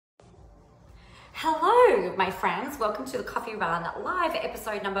Hello, my friends. Welcome to the Coffee Run Live,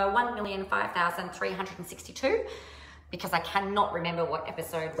 episode number 1,005,362. Because I cannot remember what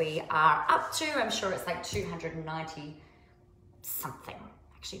episode we are up to. I'm sure it's like 290 something.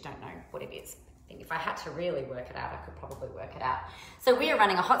 Actually, don't know what it is. I think if I had to really work it out, I could probably work it out. So we are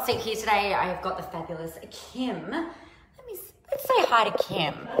running a hot seat here today. I have got the fabulous Kim. Let's say hi to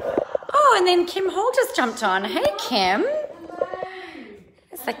Kim. Oh, and then Kim Hall just jumped on. Hey, Kim.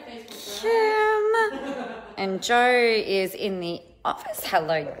 It's like Kim. And Joe is in the office.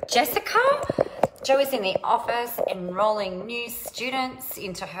 Hello, Jessica. Joe is in the office enrolling new students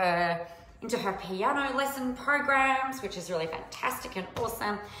into her piano lesson programs, which is really fantastic and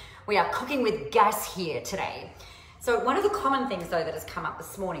awesome. We are cooking with gas here today. So one of the common things though that has come up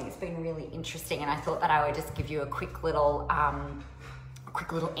this morning has been really interesting, and I thought that I would just give you a quick little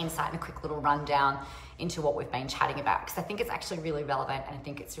insight and a quick little rundown into what we've been chatting about, because I think it's actually really relevant and I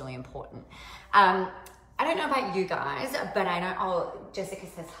think it's really important. I don't know about you guys, but I know, oh, Jessica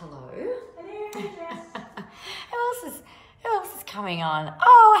says hello. Who else is coming on?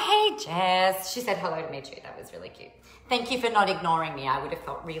 Oh, hey, Jess. She said hello to me too. That was really cute. Thank you for not ignoring me. I would have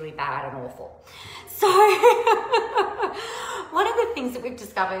felt really bad and awful. So one of the things that we've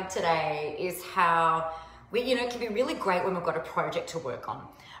discovered today is how it can be really great when we've got a project to work on,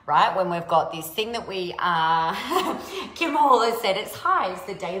 right? When we've got this thing that we are, Kim Hall has said, it's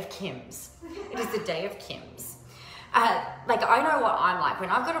the day of Kims. It is the day of Kims. Like, I know what I'm like. When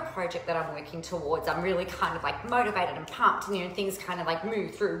I've got a project that I'm working towards, I'm really kind of like motivated and pumped, and things kind of like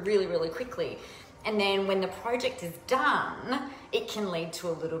move through really, really quickly. And then when the project is done, it can lead to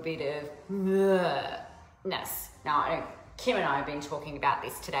a little bit of ness. Now, Kim and I have been talking about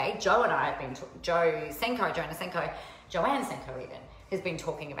this today. Joanna Senko even, has been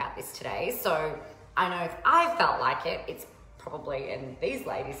talking about this today. So I know if I felt like it, it's probably, and these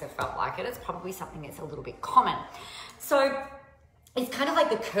ladies have felt like it, it's probably something that's a little bit common. So it's kind of like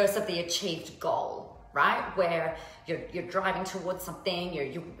the curse of the achieved goal, right? Where you're driving towards something,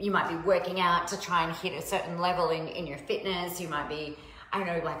 you might be working out to try and hit a certain level in your fitness. You might be, I don't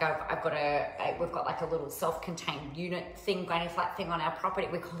know, like we've got like a little self-contained unit thing, granny flat thing on our property.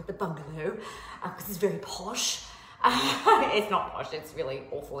 We call it the bungalow because it's very posh. It's not posh, it's really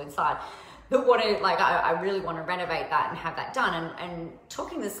awful inside. But I really want to renovate that and have that done. And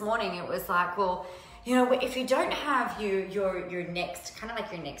talking this morning, it was like, well, if you don't have your next, kind of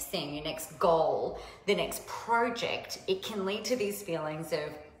like your next thing, your next goal, the next project, it can lead to these feelings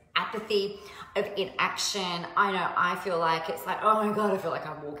of apathy, of inaction. I know I feel like it's like, oh my God, I feel like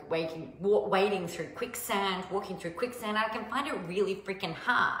I'm wading through quicksand, walking through quicksand. I can find it really freaking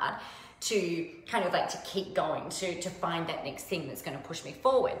hard to kind of like to keep going, to find that next thing that's going to push me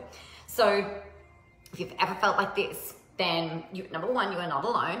forward. So if you've ever felt like this, then number one, you are not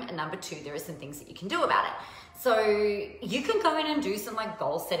alone. And number two, there are some things that you can do about it. So you can go in and do some like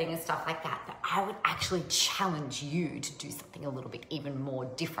goal setting and stuff like that, but I would actually challenge you to do something a little bit even more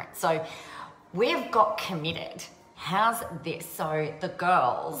different. So we've got committed. How's this? So the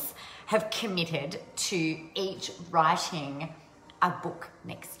girls have committed to each writing a book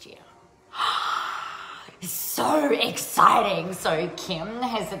next year. So exciting. So Kim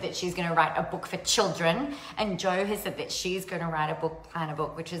has said that she's going to write a book for children, and Joe has said that she's going to write a book, plan a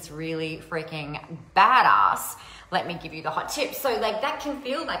book, which is really freaking badass. Let me give you the hot tips. So like that can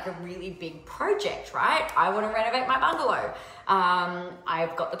feel like a really big project, right? I want to renovate my bungalow.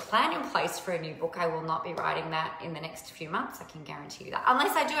 I've got the plan in place for a new book. I will not be writing that in the next few months. I can guarantee you that,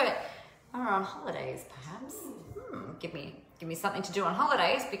 unless I do it when we're on holidays, perhaps. Give me something to do on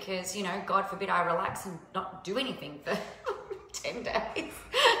holidays, because, God forbid I relax and not do anything for 10 days,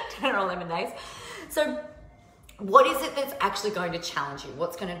 10 or 11 days. So what is it that's actually going to challenge you?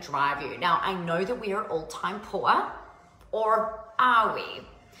 What's going to drive you? Now, I know that we are all time poor, or are we?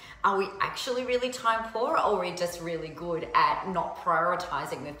 Are we actually really time poor, or are we just really good at not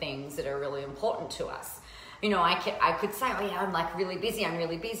prioritizing the things that are really important to us? I could say, oh yeah, I'm really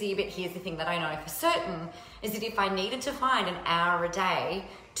busy, but here's the thing that I know for certain is that if I needed to find an hour a day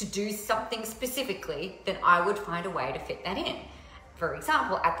to do something specifically, then I would find a way to fit that in. For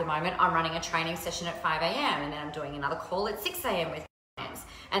example, at the moment, I'm running a training session at 5 a.m. and then I'm doing another call at 6 a.m. with clients,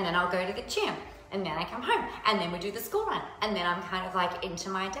 and then I'll go to the gym, and then I come home, and then we do the school run, and then I'm kind of like into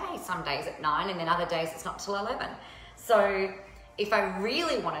my day, some days at 9, and then other days it's not till 11. So if I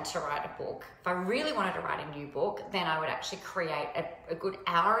really wanted to write a book, if I really wanted to write a new book, then I would actually create a good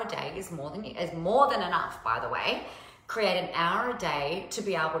hour a day is more than enough, by the way. Create an hour a day to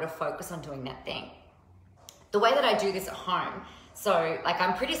be able to focus on doing that thing. The way that I do this at home, so like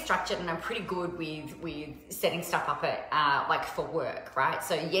I'm pretty structured and I'm pretty good with setting stuff up at for work, right?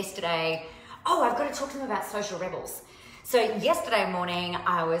 So yesterday Oh, I've got to talk to them about Social Rebels. So yesterday morning,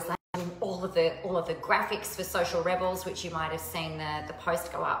 I was like doing all of the graphics for Social Rebels, which you might have seen the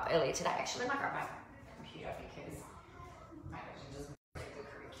post go up earlier today. Actually, I might grab my computer because I might actually just read the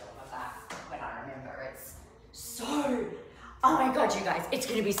curriculum of that when I remember. It's so, oh my God, you guys, it's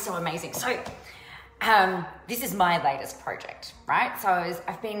going to be so amazing. So this is my latest project, right? So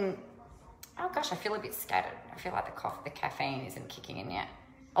I've been, oh gosh, I feel a bit scattered. I feel like the caffeine isn't kicking in yet.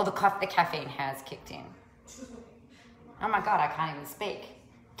 Oh, the caffeine has kicked in. Oh my God, I can't even speak.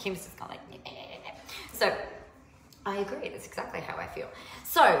 Kim's just gone like, yeah. So I agree, that's exactly how I feel.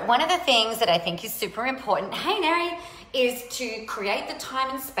 So one of the things that I think is super important, hey Neri, is to create the time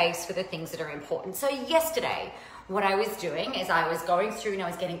and space for the things that are important. So yesterday, what I was doing is I was going through and I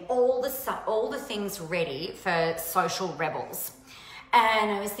was getting all the things ready for Social Rebels.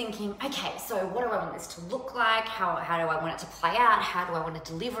 And I was thinking, okay, so what do I want this to look like? How do I want it to play out? How do I want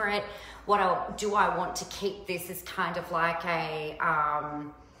to deliver it? Do I want to keep this as kind of like a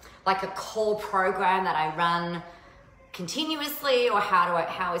core program that I run continuously, or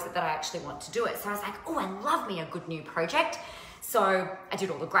how is it that I actually want to do it? So I was like, oh, I love me a good new project. So I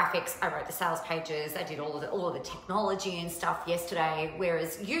did all the graphics, I wrote the sales pages, I did all of the technology and stuff yesterday,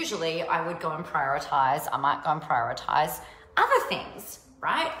 whereas usually I might go and prioritize other things,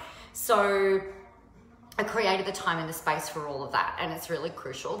 right? So I created the time and the space for all of that. And it's really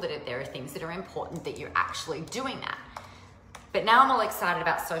crucial that if there are things that are important that you're actually doing that. But now I'm all excited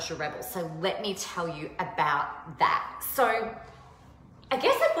about Social Rebels. So let me tell you about that. So I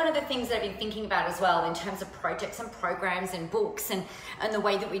guess like one of the things that I've been thinking about as well in terms of projects and programs and books and the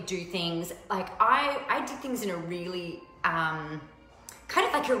way that we do things, like I did things in a really, kind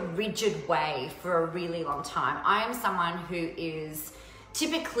of like a rigid way for a really long time. I am someone who is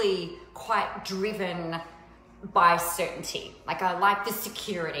typically quite driven by certainty. Like I like the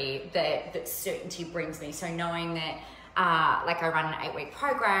security that certainty brings me. So knowing that like I run an 8-week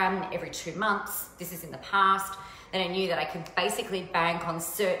program every 2 months, this is in the past, that I knew that I could basically bank on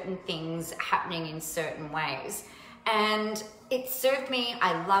certain things happening in certain ways. And it served me,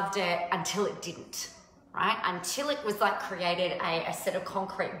 I loved it until it didn't. Right? Until it was like created a set of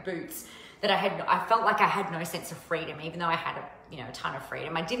concrete boots that I felt like I had no sense of freedom, even though I had a ton of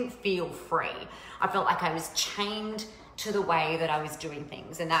freedom. I didn't feel free. I felt like I was chained to the way that I was doing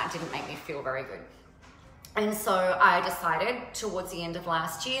things, and that didn't make me feel very good. And so I decided towards the end of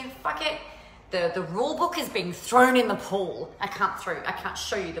last year, fuck it. The rule book is being thrown in the pool. I can't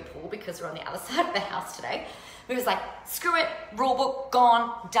show you the pool because we're on the other side of the house today. It was like, screw it, rule book,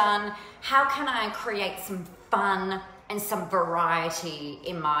 gone, done. How can I create some fun and some variety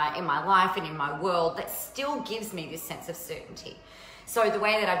in my life and in my world that still gives me this sense of certainty? So the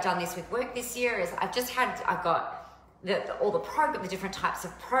way that I've done this with work this year is I've got all the different types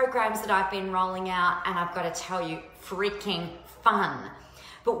of programs that I've been rolling out, and I've got to tell you, freaking fun.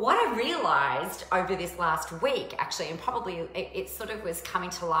 But what I realized over this last week, actually, and probably it sort of was coming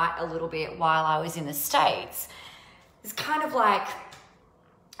to light a little bit while I was in the States, it's kind of like,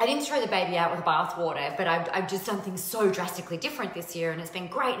 I didn't throw the baby out with the bathwater, but I've just done things so drastically different this year, and it's been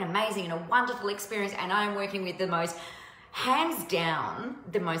great and amazing and a wonderful experience, and I'm working with hands down,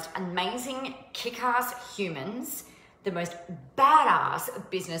 the most amazing kick-ass humans, the most badass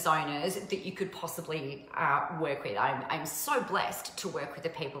business owners that you could possibly work with. I'm so blessed to work with the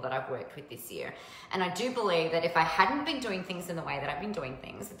people that I've worked with this year. And I do believe that if I hadn't been doing things in the way that I've been doing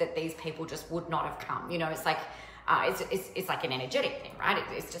things, that these people just would not have come. It's like, it's like an energetic thing, right?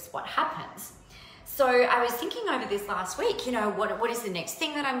 It's just what happens. So I was thinking over this last week, what is the next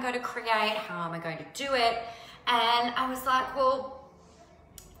thing that I'm going to create? How am I going to do it? And I was like, well,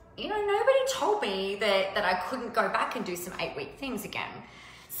 nobody told me that I couldn't go back and do some 8-week things again.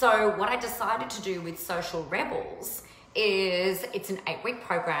 So what I decided to do with Social Rebels is it's an 8-week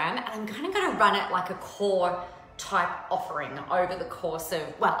program, and I'm kind of going to run it like a core type offering over the course of,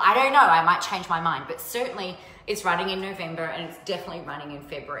 well, I don't know, I might change my mind, but certainly it's running in November and it's definitely running in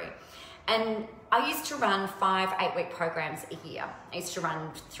February. And I used to run 5 8-week programs a year. I used to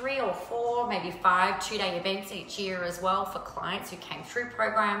run 3 or 4, maybe 5 2-day events each year as well for clients who came through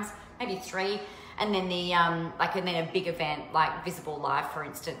programs, maybe 3. And then and then a big event like Visible Live, for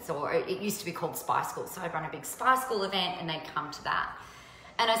instance, or it used to be called Spy School. So I'd run a big Spy School event and they'd come to that.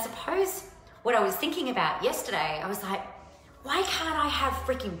 And I suppose what I was thinking about yesterday, I was like, why can't I have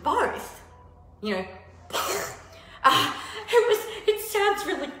freaking both? It sounds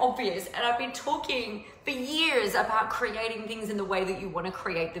really obvious, and I've been talking for years about creating things in the way that you want to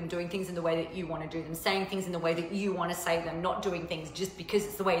create them, doing things in the way that you want to do them, saying things in the way that you want to say them, not doing things just because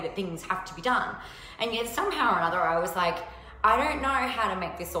it's the way that things have to be done. And yet somehow or another I was like, I don't know how to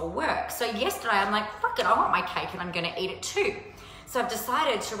make this all work. So yesterday I'm like, fuck it, I want my cake and I'm gonna eat it too. So I've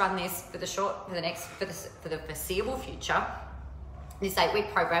decided to run this for the foreseeable future, this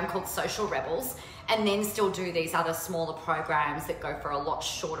 8-week program called Social Rebels, and then still do these other smaller programs that go for a lot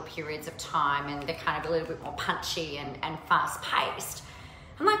shorter periods of time, and they're kind of a little bit more punchy and fast paced.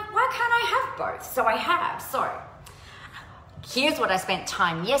 I'm like, why can't I have both? So I have. So here's what I spent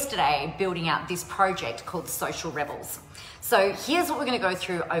time yesterday building out this project called Social Rebels. So here's what we're going to go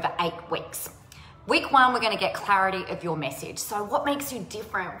through over 8 weeks. Week 1, we're going to get clarity of your message. So what makes you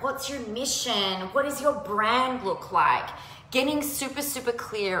different? What's your mission? What does your brand look like? Getting super, super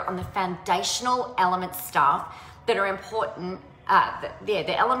clear on the foundational element stuff that are important.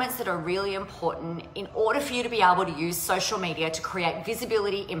 The elements that are really important in order for you to be able to use social media to create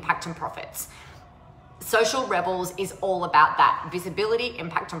visibility, impact, and profits. Social Rebels is all about that. Visibility,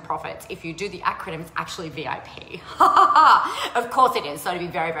 impact, and profits. If you do the acronym, it's actually VIP. Of course it is. So it'll be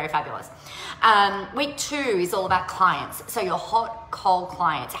very, very fabulous. Week 2 is all about clients. So your hot, cold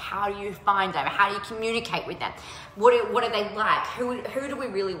clients. How do you find them? How do you communicate with them? What are they like? Who do we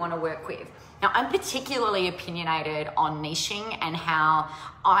really want to work with? Now, I'm particularly opinionated on niching and how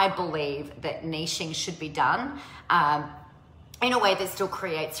I believe that niching should be done in a way that still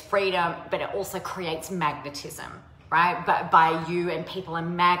creates freedom, but it also creates magnetism, right? But by you, and people are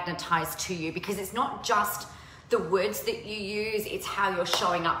magnetized to you, because it's not just the words that you use, it's how you're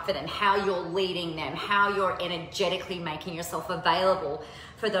showing up for them, how you're leading them, how you're energetically making yourself available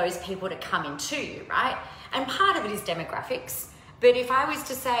for those people to come into you, right? And part of it is demographics. But if I was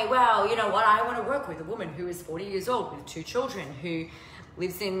to say, well, you know what, I want to work with a woman who is 40 years old with 2 children who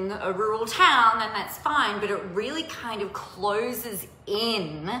lives in a rural town, then that's fine. But it really kind of closes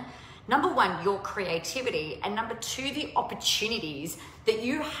in, number 1, your creativity, and number 2, the opportunities that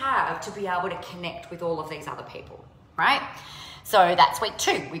you have to be able to connect with all of these other people, right? So that's week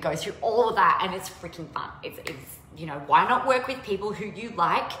 2. We go through all of that, and it's freaking fun. It's you know, why not work with people who you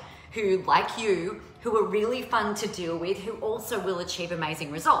like, who like you, who are really fun to deal with, who also will achieve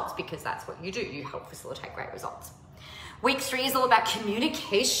amazing results, because that's what you do. You help facilitate great results. Week 3 is all about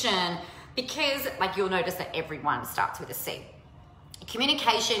communication, because like you'll notice that everyone starts with a C.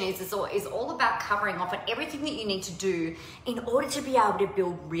 Communication is all about covering off on everything that you need to do in order to be able to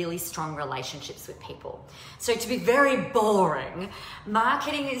build really strong relationships with people. So to be very boring,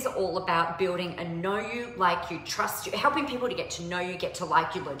 marketing is all about building a know you, like you, trust you, helping people to get to know you, get to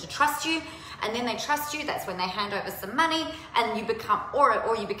like you, learn to trust you, and then they trust you. That's when they hand over some money, and you become,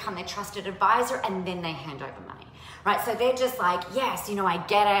 or you become their trusted advisor, and then they hand over money. Right, so they're just like, yes, you know, I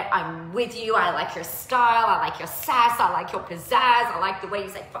get it, I'm with you, I like your style, I like your sass, I like your pizzazz, I like the way you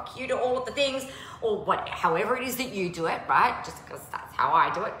say fuck you to all of the things, or what, however it is that you do it, right? Just because that's how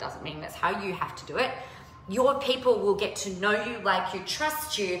I do it doesn't mean that's how you have to do it. Your people will get to know you, like you,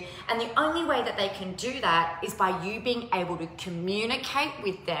 trust you, and the only way that they can do that is by you being able to communicate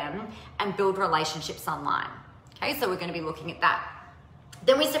with them and build relationships online. Okay, so we're going to be looking at that.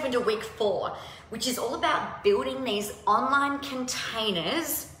 Then we step into week 4, which is all about building these online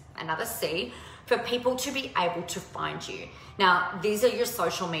containers, another C, for people to be able to find you. Now, these are your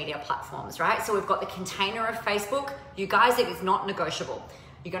social media platforms, right? So we've got the container of Facebook. You guys, it is not negotiable.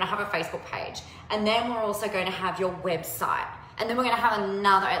 You're gonna have a Facebook page. And then we're also going to have your website. And then we're gonna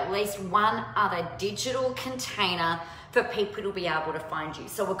have at least one other digital container for people to be able to find you.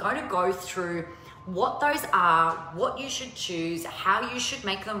 So we're going to go through what those are, what you should choose, how you should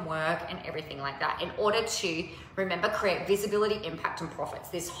make them work, and everything like that in order to, remember, create visibility, impact, and profits.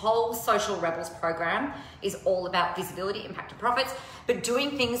 This whole Social Rebels program is all about visibility, impact, and profits, but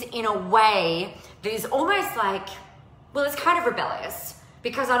doing things in a way that is almost like, well, it's kind of rebellious,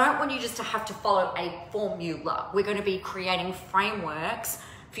 because I don't want you just to have to follow a formula. We're going to be creating frameworks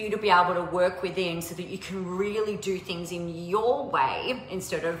for you to be able to work within so that you can really do things in your way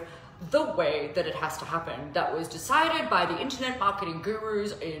instead of the way that it has to happen that was decided by the internet marketing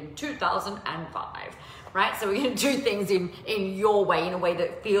gurus in 2005, right? So we're going to do things in your way, in a way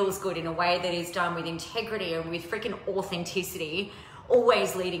that feels good, in a way that is done with integrity and with freaking authenticity,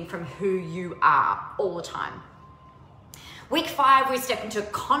 always leading from who you are all the time. Week 5, we step into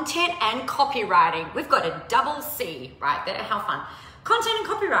content and copywriting. We've got a double C right there. How fun. Content and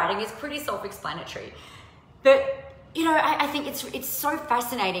copywriting is pretty self-explanatory, but you know, I think it's so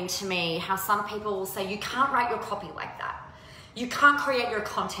fascinating to me how some people will say, you can't write your copy like that. You can't create your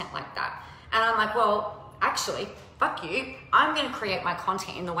content like that. And I'm like, well, actually, fuck you. I'm going to create my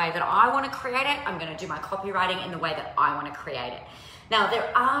content in the way that I want to create it. I'm going to do my copywriting in the way that I want to create it. Now,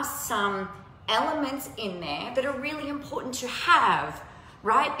 there are some elements in there that are really important to have,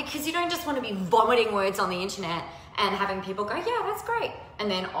 right? Because you don't just want to be vomiting words on the internet and having people go, yeah, that's great. And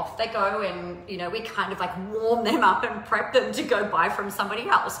then off they go, and we kind of like warm them up and prep them to go buy from somebody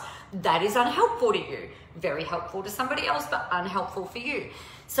else. That is unhelpful to you. Very helpful to somebody else, but unhelpful for you.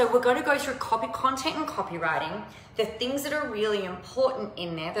 So we're going to go through copy content and copywriting, the things that are really important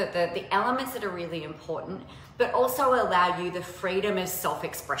in there, the elements that are really important, but also allow you the freedom of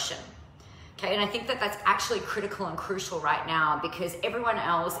self-expression. Okay, and I think that that's actually critical and crucial right now, because everyone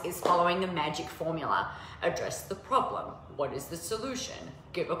else is following the magic formula. Address the problem. What is the solution?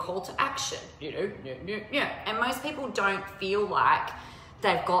 Give a call to action. And most people don't feel like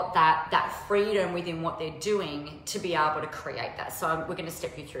they've got that freedom within what they're doing to be able to create that. So we're going to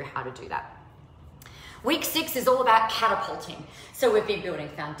step you through how to do that. Week 6 is all about catapulting. So we've been building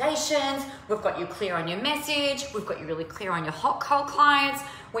foundations, we've got you clear on your message, we've got you really clear on your hot cold clients,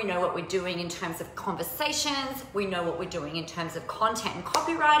 we know what we're doing in terms of conversations, we know what we're doing in terms of content and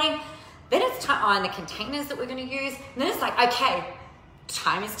copywriting. Then it's time on the containers that we're going to use. And then it's like, okay,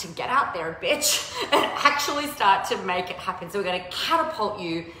 time is to get out there, bitch, and actually start to make it happen. So we're going to catapult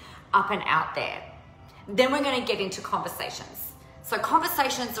you up and out there. Then we're going to get into conversations. So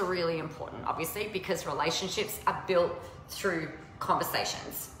conversations are really important, obviously, because relationships are built through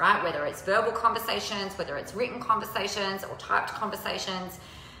conversations, right? Whether it's verbal conversations, whether it's written conversations or typed conversations,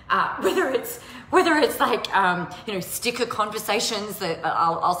 whether it's like sticker conversations that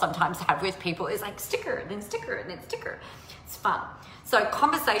I'll sometimes have with people, is like sticker and then sticker and then sticker. It's fun. So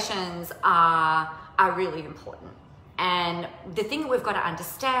conversations are really important. And the thing that we've got to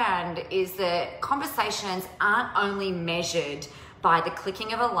understand is that conversations aren't only measured by the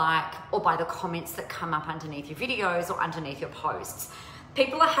clicking of a like or by the comments that come up underneath your videos or underneath your posts.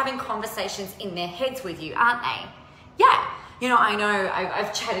 People are having conversations in their heads with you, aren't they? Yeah. I know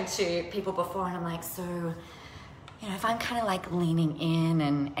I've chatted to people before, and I'm like, so, if I'm kind of like leaning in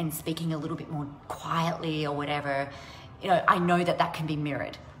and speaking a little bit more quietly or whatever, I know that can be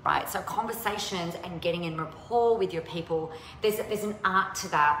mirrored, right? So conversations and getting in rapport with your people, there's an art to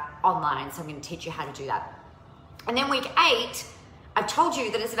that online. So I'm going to teach you how to do that. And then week 8, I've told you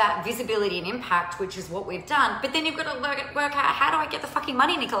that it's about visibility and impact, which is what we've done, but then you've got to work out, how do I get the fucking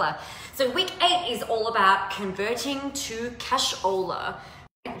money, Nicola? So week 8 is all about converting to cashola.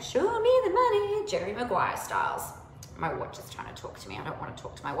 Show me the money, Jerry Maguire styles. My watch is trying to talk to me. I don't want to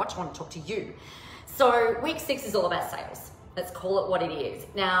talk to my watch, I want to talk to you. So week 6 is all about sales. Let's call it what it is.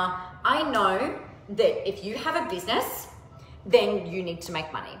 Now, I know that if you have a business, then you need to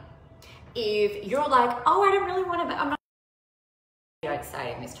make money. If you're like, oh, I don't really want to, I'm not, you don't say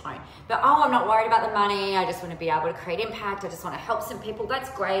it in this tone, but oh, I'm not worried about the money, I just want to be able to create impact, I just want to help some people,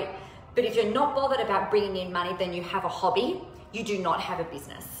 that's great. But if you're not bothered about bringing in money, then you have a hobby, you do not have a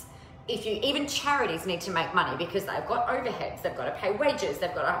business. Even charities need to make money because they've got overheads, they've got to pay wages,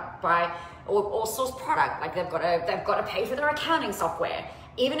 they've got to buy or source product, like they've got to pay for their accounting software.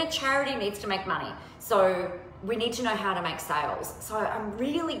 Even a charity needs to make money. So we need to know how to make sales. So I'm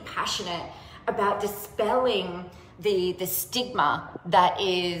really passionate about dispelling the stigma that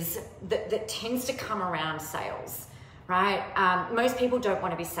tends to come around sales, right? Most people don't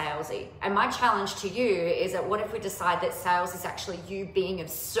want to be salesy. And my challenge to you is that what if we decide that sales is actually you being of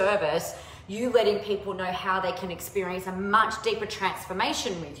service, you letting people know how they can experience a much deeper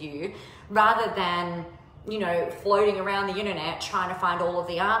transformation with you, rather than floating around the internet trying to find all of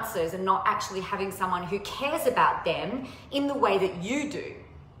the answers and not actually having someone who cares about them in the way that you do,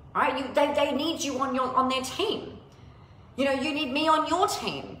 right? They need you on their team. You need me on your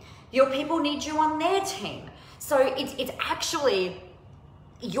team. Your people need you on their team. So it's actually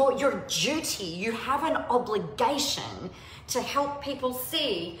your duty. You have an obligation to help people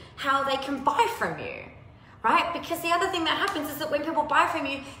see how they can buy from you, right? Because the other thing that happens is that when people buy from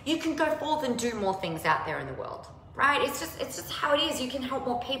you, you can go forth and do more things out there in the world, right? It's just how it is. You can help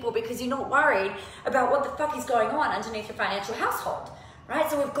more people because you're not worried about what the fuck is going on underneath your financial household, right?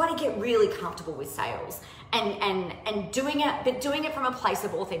 So we've got to get really comfortable with sales and doing it, but doing it from a place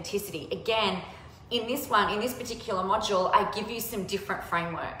of authenticity. Again, in this particular module, I give you some different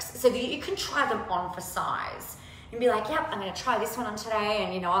frameworks so that you can try them on for size and be like, yep, I'm going to try this one on today.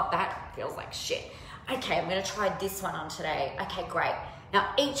 And you know what? That feels like shit. Okay, I'm going to try this one on today. Okay, great.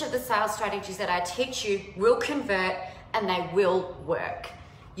 Now, each of the sales strategies that I teach you will convert and they will work.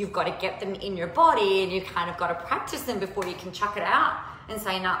 You've got to get them in your body and you kind of got to practice them before you can chuck it out and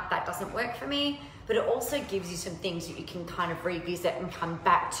say, no, that doesn't work for me. But it also gives you some things that you can kind of revisit and come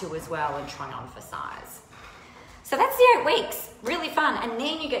back to as well and try on for size. So that's the 8 weeks, really fun. And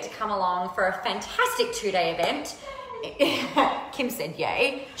then you get to come along for a fantastic 2-day event Kim said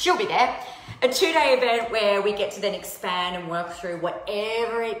yay. She'll be there. A 2-day event where we get to then expand and work through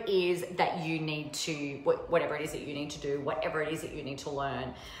whatever it is that you need to, whatever it is that you need to do, whatever it is that you need to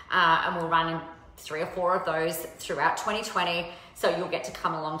learn. And we'll run 3 or 4 of those throughout 2020. So you'll get to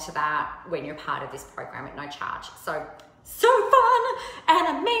come along to that when you're part of this program at no charge. So fun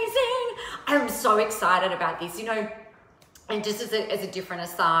and amazing. I'm so excited about this, you know. And just as a different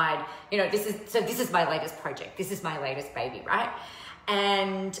aside, you know, this is my latest project. This is my latest baby, right?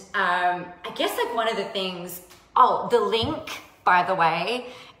 And I guess like one of the things, the link, by the way,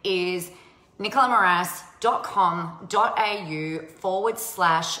 is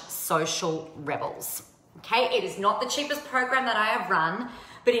nicolamoras.com.au/social rebels. Okay, it is not the cheapest program that I have run,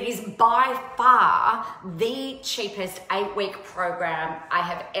 but it is by far the cheapest 8-week program I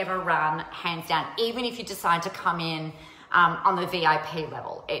have ever run, hands down. Even if you decide to come in on the VIP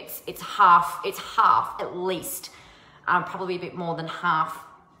level, it's half at least, probably a bit more than half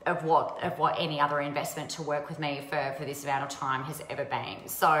of what any other investment to work with me for this amount of time has ever been.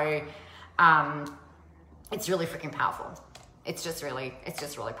 So it's really freaking powerful. It's just really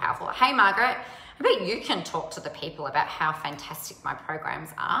powerful. Hey, Margaret, I bet you can talk to the people about how fantastic my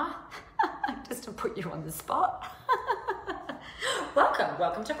programs are. Just to put you on the spot.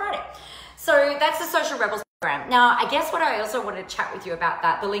 Welcome to Friday. So that's the Social Rebels program. Now, I guess what I also wanted to chat with you about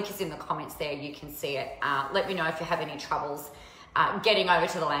that, the link is in the comments there, you can see it. Let me know if you have any troubles getting over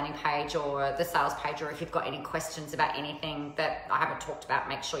to the landing page or the sales page, or if you've got any questions about anything that I haven't talked about,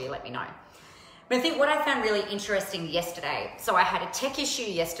 make sure you let me know. But I think what I found really interesting yesterday, so I had a tech issue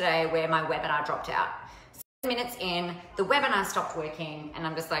yesterday where my webinar dropped out. 7 minutes in, the webinar stopped working, and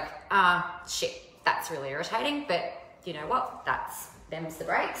I'm just like, shit, that's really irritating, but you know what, them's the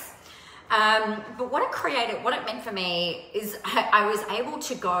breaks. But what it meant for me is I was able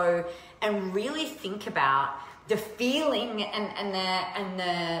to go and really think about the feeling and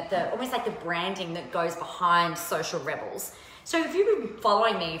the almost like the branding that goes behind Social Rebels. So if you've been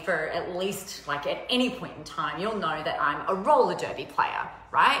following me for at least like at any point in time, you'll know that I'm a roller derby player,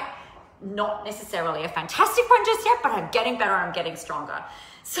 right? Not necessarily a fantastic one just yet, but I'm getting better, I'm getting stronger.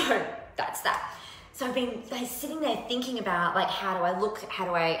 So that's that. So I've been sitting there thinking about like, how do I look? How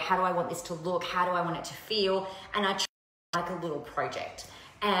do I want this to look? How do I want it to feel? And I tried like a little project,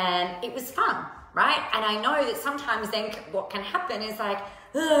 and it was fun, right? And I know that sometimes then what can happen is like,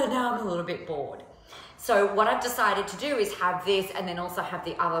 now I'm a little bit bored. So what I've decided to do is have this and then also have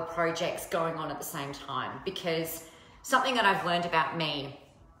the other projects going on at the same time, because something that I've learned about me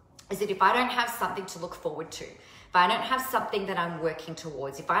is that if I don't have something to look forward to, if I don't have something that I'm working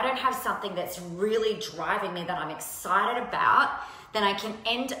towards, if I don't have something that's really driving me, that I'm excited about, then I can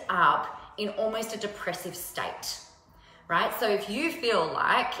end up in almost a depressive state, right? So if you feel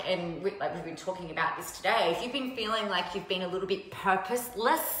like, and we've been talking about this today, if you've been feeling like you've been a little bit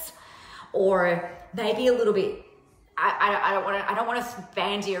purposeless, or maybe a little bit, I don't want to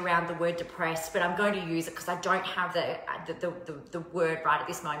bandy around the word depressed, but I'm going to use it because I don't have the word right at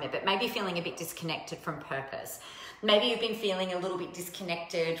this moment, but maybe feeling a bit disconnected from purpose. Maybe you've been feeling a little bit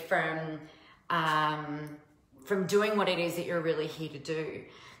disconnected from doing what it is that you're really here to do.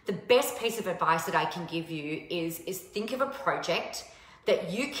 The best piece of advice that I can give you is think of a project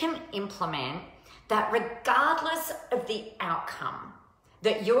that you can implement that regardless of the outcome,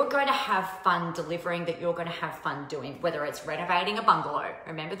 that you're going to have fun delivering, that you're going to have fun doing, whether it's renovating a bungalow,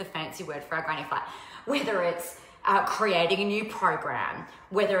 remember the fancy word for our granny flat, whether it's creating a new program,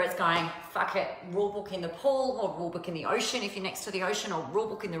 whether it's going, fuck it, rule book in the pool, or rule book in the ocean if you're next to the ocean, or rule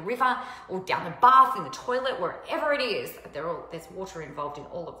book in the river, or down the bath, in the toilet, wherever it is. There's water involved in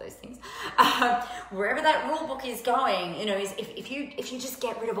all of those things. Wherever that rule book is going, you know, is if you just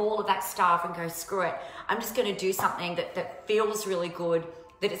get rid of all of that stuff and go, screw it, I'm just going to do something that feels really good,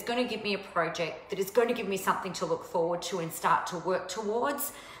 that is going to give me a project, that is going to give me something to look forward to and start to work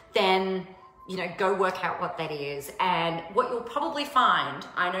towards, then, you know, go work out what that is. And what you'll probably find,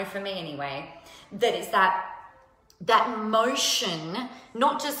 I know for me anyway, that is that motion,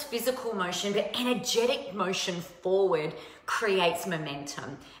 not just physical motion, but energetic motion forward creates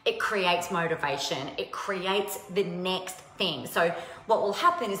momentum. It creates motivation. It creates the next thing. So what will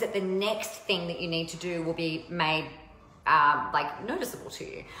happen is that the next thing that you need to do will be made like noticeable to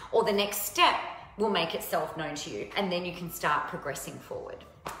you, or the next step will make itself known to you, and then you can start progressing forward.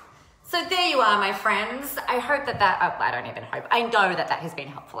 So there you are, my friends. I hope I don't even hope, I know that has been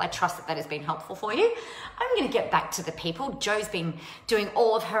helpful. I trust that has been helpful for you. I'm going to get back to the people. Jo's been doing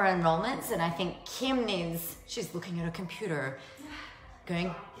all of her enrollments, and I think she's looking at her computer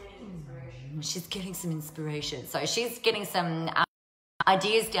going, she's getting some inspiration. So she's getting some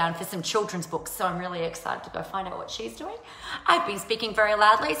ideas down for some children's books. So I'm really excited to go find out what she's doing. I've been speaking very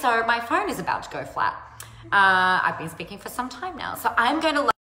loudly, so my phone is about to go flat. I've been speaking for some time now. So I'm going to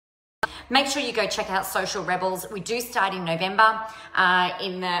make sure you go check out Social Rebels. We do start in November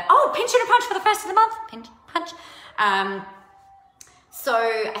Pension and Punch for the first of the month. Pension Punch. So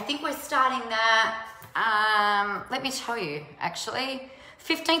I think we're starting that, let me tell you, actually,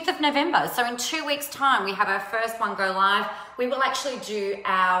 15th of November. So in 2 weeks' time, we have our first one go live. We will actually do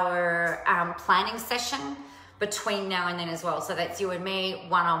our planning session between now and then as well. So that's you and me,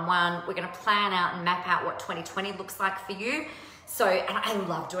 one-on-one. We're going to plan out and map out what 2020 looks like for you. So, and I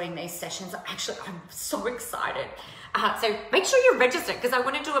love doing these sessions. Actually, I'm so excited. So make sure you're registered because I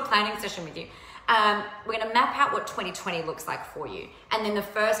want to do a planning session with you. We're going to map out what 2020 looks like for you. And then the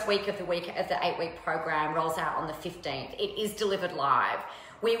first week of the 8-week program rolls out on the 15th. It is delivered live.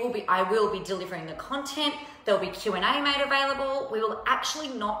 I will be delivering the content. There'll be Q&A made available. We will actually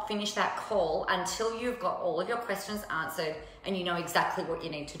not finish that call until you've got all of your questions answered and you know exactly what you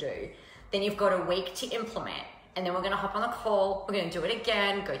need to do. Then you've got a week to implement. And then we're going to hop on the call. We're going to do it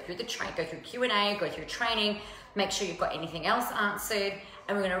again, go through Q&A, go through training, make sure you've got anything else answered,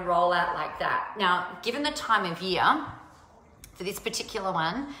 and we're going to roll out like that. Now, given the time of year for this particular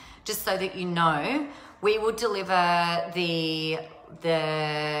one, just so that you know, we will deliver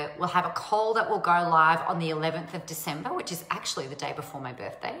we'll have a call that will go live on the 11th of December, which is actually the day before my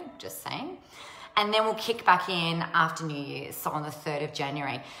birthday, just saying. And then we'll kick back in after New Year's, so on the 3rd of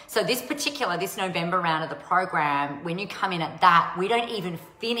January. So this November round of the program, when you come in at that, we don't even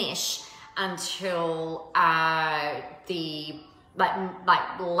finish until the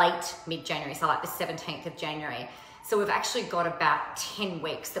late mid-January, so like the 17th of January. So we've actually got about 10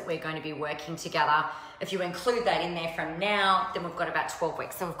 weeks that we're going to be working together. If you include that in there from now, then we've got about 12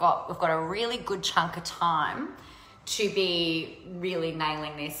 weeks. So we've got a really good chunk of time to be really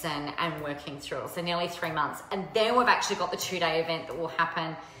nailing this and working through. So nearly 3 months. And then we've actually got the 2-day event that will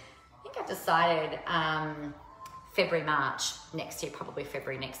happen, I think I've decided February, March next year, probably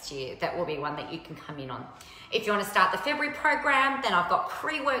February next year. That will be one that you can come in on. If you want to start the February program, then I've got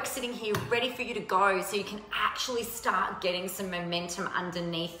pre-work sitting here ready for you to go so you can actually start getting some momentum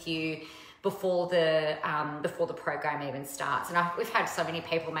underneath you before the program even starts. And we've had so many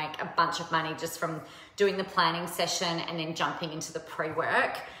people make a bunch of money just from doing the planning session and then jumping into the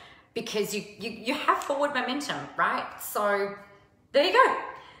pre-work because you have forward momentum, right? So there you go.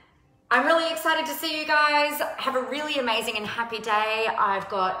 I'm really excited to see you guys. Have a really amazing and happy day. I've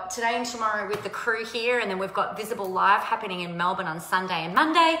got today and tomorrow with the crew here, and then we've got Visible Live happening in Melbourne on Sunday and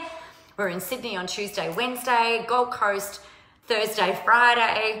Monday. We're in Sydney on Tuesday, Wednesday, Gold Coast, Thursday,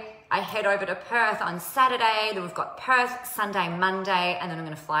 Friday. I head over to Perth on Saturday. Then we've got Perth, Sunday, Monday, and then I'm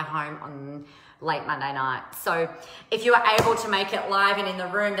going to fly home on late Monday night. So if you are able to make it live and in the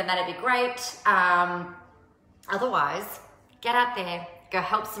room, then that'd be great. Otherwise, get out there, go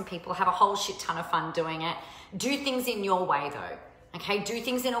help some people, have a whole shit ton of fun doing it. Do things in your way though, okay? Do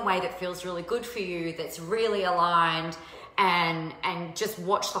things in a way that feels really good for you, that's really aligned, and just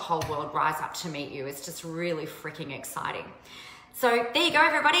watch the whole world rise up to meet you. It's just really freaking exciting. So there you go,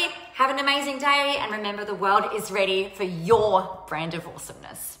 everybody. Have an amazing day, and remember, the world is ready for your brand of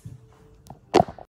awesomeness.